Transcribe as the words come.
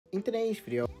In today's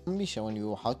video, I'm going to be showing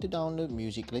you how to download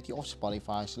music directly off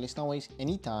Spotify, so let's not waste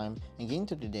any time and get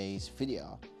into today's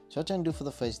video. So what you're going to do for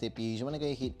the first step is you want to go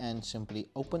ahead and simply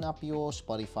open up your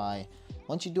Spotify.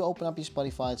 Once you do open up your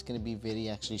Spotify, it's going to be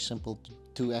very simple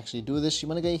to actually do this. You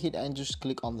want to go ahead and just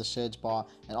click on the search bar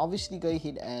and obviously go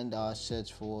ahead and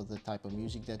search for the type of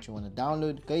music that you want to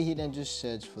download. Go ahead and just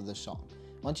search for the song.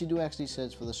 Once you do actually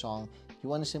search for the song, you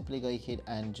want to simply go ahead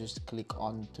and just click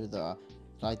onto the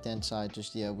right hand side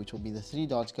just here, which will be the three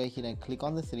dots. Go ahead and click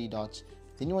on the three dots.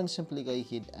 Then you want to simply go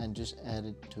ahead and just add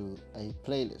it to a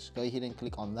playlist. Go ahead and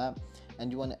click on that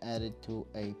and you want to add it to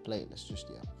a playlist just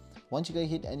here. Once you go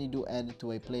ahead and you do add it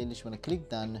to a playlist, you want to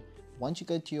click done. Once you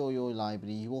go to your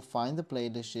library, you will find the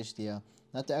playlist just here.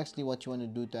 Not actually what you want to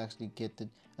do to actually get it.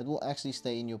 It will actually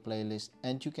stay in your playlist,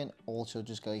 and you can also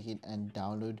just go ahead and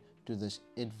download to this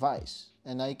device.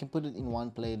 And now you can put it in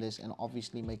one playlist and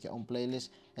obviously make your own playlist,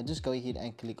 and just go ahead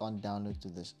and click on download to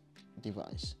this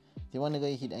device. You want to go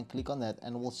ahead and click on that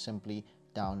and it will simply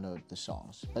download the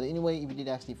songs. But anyway, if you did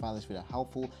actually find this video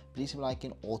helpful, please leave a like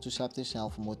and also subscribe to the channel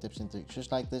for more tips and tricks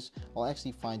just like this. I'll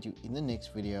actually find you in the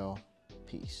next video.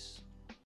 Peace.